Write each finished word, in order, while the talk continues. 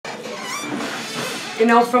you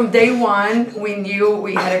know, from day one, we knew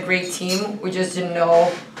we had a great team. We just didn't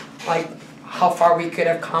know, like, how far we could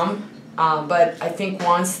have come. But I think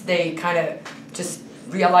once they kind of just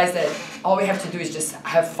realized that all we have to do is just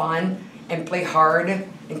have fun and play hard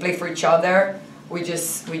and play for each other, we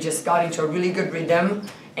just got into a really good rhythm.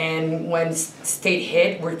 And when state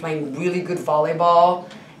hit, we're playing really good volleyball,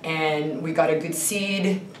 and we got a good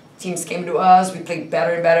seed. Teams came to us. We played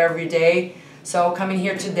better and better every day. So coming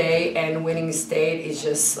here today and winning state is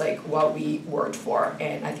just like what we worked for,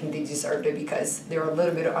 and I think they deserved it because they were a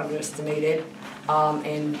little bit underestimated,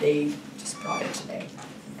 and they just brought it today.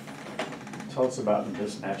 Tell us about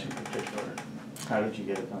this match in particular. How did you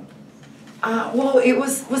get it done? Well, it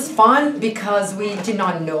was fun because we did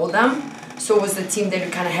not know them, so it was a team that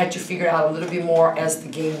we kind of had to figure out a little bit more as the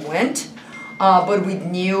game went. But we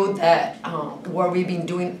knew that what we've been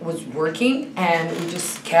doing was working, and we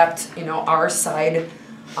just kept, you know, our side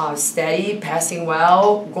steady, passing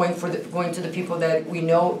well, going to the people that we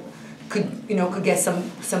know could get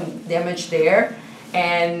some damage there.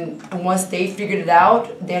 And once they figured it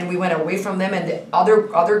out, then we went away from them, and the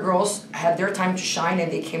other girls had their time to shine,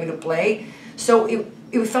 and they came into play. So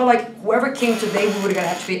it felt like whoever came today, we would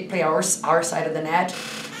have to play our side of the net.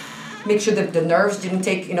 Make sure that the nerves didn't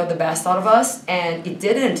take, you know, the best out of us, and it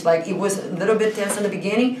didn't. Like, it was a little bit tense in the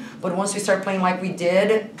beginning, but once we started playing like we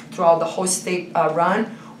did throughout the whole state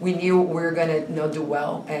run, we knew we were gonna, you know, do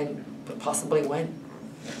well and possibly win.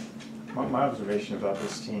 My observation about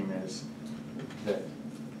this team is that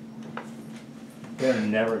they're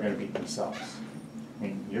never going to beat themselves. I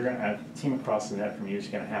mean, you're going to have a team across the net from you is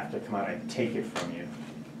going to have to come out and take it from you,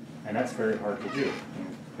 and that's very hard to do. I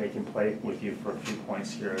mean, they can play with you for a few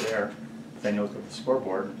points here or there. Then you look at the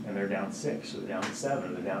scoreboard and they're down 6, or they're down 7,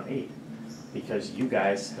 or they're down 8, because you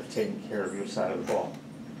guys have taken care of your side of the ball.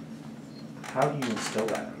 How do you instill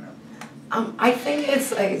that in them? I think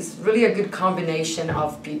it's really a good combination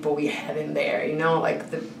of people we had in there. You know, like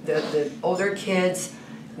the older kids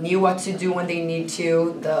knew what to do when they need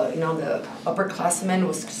to. The upperclassmen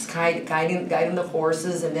was just guiding the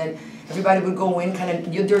horses, and then everybody would go in, kind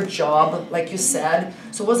of do their job, like you said.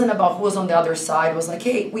 So it wasn't about who was on the other side. It was like,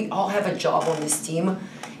 hey, we all have a job on this team,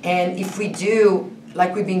 and if we do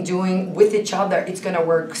like we've been doing with each other, it's gonna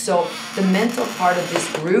work. So the mental part of this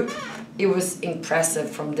group, it was impressive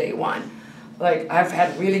from day one. Like, I've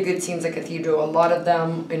had really good teams at Cathedral. A lot of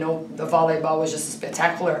them, you know, the volleyball was just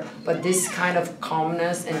spectacular. But this kind of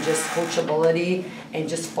calmness and just coachability and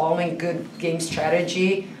just following good game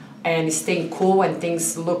strategy and staying cool when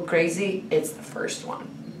things look crazy, it's the first one.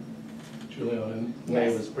 Julianna,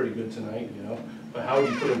 May was pretty good tonight, you know. But how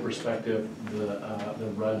would you put in perspective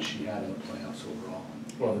the run she had in the playoffs overall?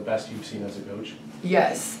 One of the best you've seen as a coach?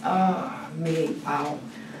 Yes, May, wow.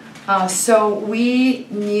 So we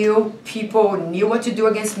knew people knew what to do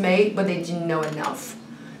against May, but they didn't know enough.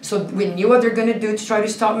 So we knew what they're gonna do to try to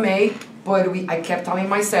stop May, but I kept telling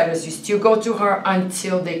my setters, you still go to her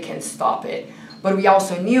until they can stop it. But we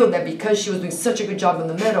also knew that because she was doing such a good job in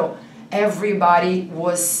the middle, everybody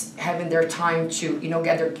was having their time to, you know,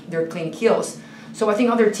 get their clean kills. So I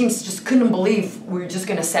think other teams just couldn't believe we were just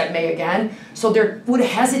gonna set May again. So they would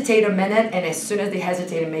hesitate a minute, and as soon as they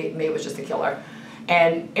hesitated, May was just a killer.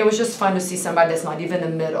 And it was just fun to see somebody that's not even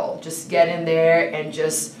in the middle just get in there and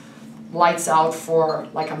just lights out for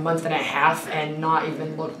like a month and a half and not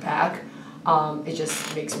even look back. It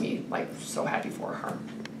just makes me like so happy for her.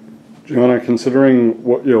 Julianna, considering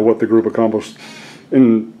what the group accomplished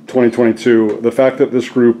in 2022, the fact that this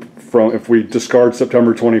group, from if we discard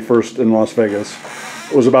September 21st in Las Vegas,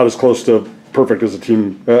 was about as close to perfect as a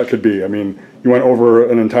team could be. I mean, you went over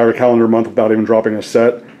an entire calendar month without even dropping a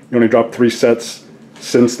set. You only dropped 3 sets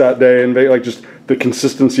since that day, and like just the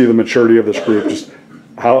consistency, the maturity of this group, just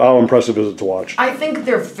how impressive is it to watch? I think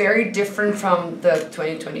they're very different from the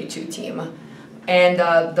 2022 team, and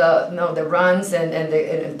the runs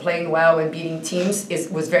and playing well and beating teams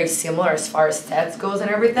was very similar as far as stats goes and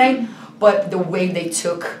everything, but the way they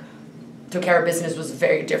took care of business was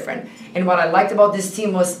very different. And what I liked about this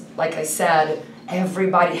team was, like I said,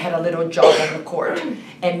 everybody had a little job on the court,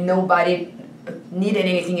 and nobody needed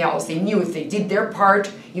anything else. They knew if they did their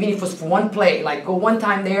part, even if it was for one play, like go one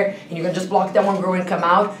time there and you can just block that one girl and come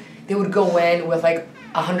out, they would go in with like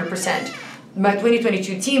 100%. My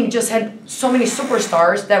 2022 team just had so many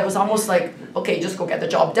superstars that was almost like, okay, just go get the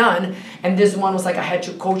job done. And this one was like I had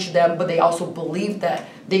to coach them, but they also believed that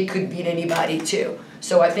they could beat anybody too.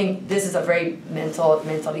 So I think this is a very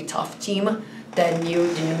mentally tough team that knew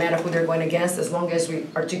it didn't matter who they're going against, as long as we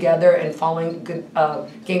are together and following good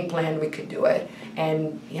game plan, we could do it.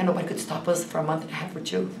 And yeah, nobody could stop us for a month and a half or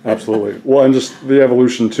 2. Absolutely. Well, and just the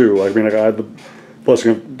evolution too. I mean, I had plus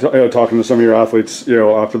talking to some of your athletes,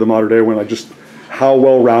 after the Mater Dei win, like just how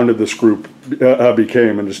well-rounded this group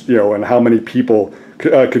became, and just and how many people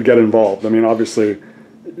could get involved. I mean, obviously,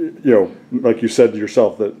 like you said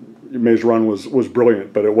yourself, that May's run was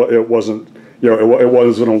brilliant, but it wasn't. It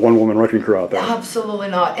wasn't a one-woman wrecking crew out there. Absolutely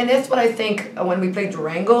not. And that's what I think when we played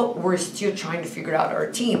Durango, we're still trying to figure out our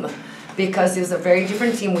team, because it was a very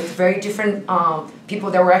different team with very different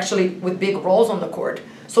people that were actually with big roles on the court.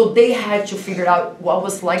 So they had to figure out what it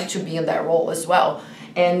was like to be in that role as well.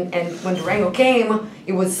 And when Durango came,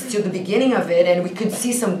 it was still the beginning of it, and we could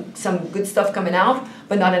see some good stuff coming out,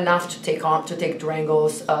 but not enough to take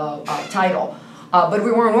Durango's title. But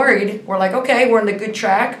we weren't worried. We're like, okay, we're on the good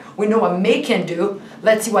track. We know what May can do.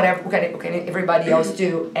 Let's see what everybody else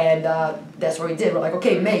do. And that's what we did. We're like,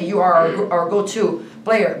 okay, May, you are our go-to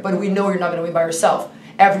player, but we know you're not going to win by yourself.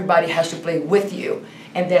 Everybody has to play with you.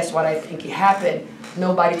 And that's what I think happened.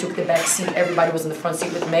 Nobody took the back seat. Everybody was in the front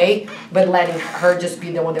seat with May, but letting her just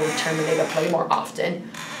be the one that would terminate a play more often.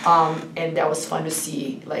 And that was fun to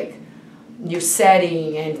see, like, new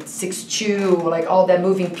setting and 6-2, like all that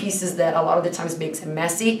moving pieces that a lot of the times makes it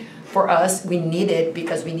messy. For us, we needed,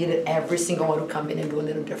 because we needed every single one to come in and do a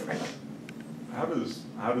little different. How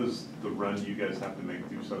does the run you guys have to make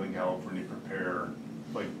through Southern California prepare?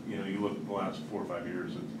 Like, you look at the last 4 or 5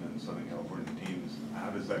 years in Southern California teams. How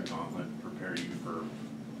does that gauntlet prepare you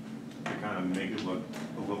to kind of make it look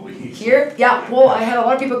a little easier? Here, yeah. Well, I had a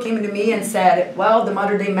lot of people came to me and said, "Well, the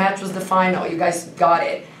Mater Dei match was the final. You guys got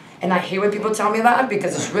it." And I hate when people tell me that,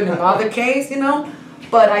 because it's really not the case,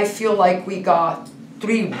 But I feel like we got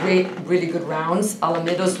 3 really good rounds.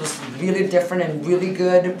 Alameda's was really different and really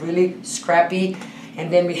good, really scrappy.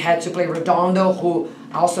 And then we had to play Redondo, who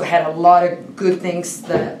also had a lot of good things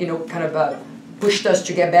that, kind of pushed us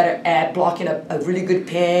to get better at blocking a really good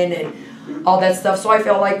pin and all that stuff. So I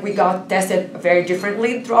felt like we got tested very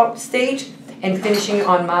differently throughout the stage, and finishing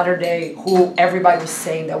on Mater Dei, who everybody was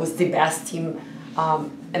saying that was the best team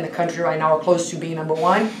in the country right now, or close to being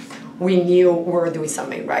 #1, we knew we were doing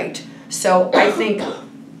something right. So I think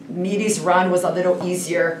Mitty's run was a little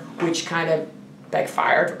easier, which kind of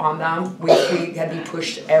backfired on them. We had been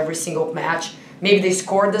pushed every single match. Maybe the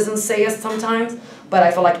score doesn't say it sometimes, but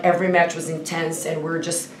I feel like every match was intense, and we're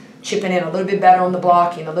just chipping in a little bit better on the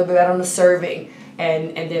blocking, a little bit better on the serving.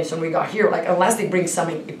 And then so when we got here, like, unless they bring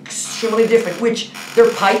something extremely different, which their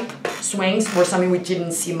pipe swings were something we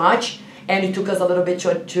didn't see much, and it took us a little bit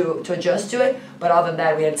to adjust to it, but other than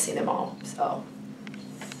that, we hadn't seen them all. So.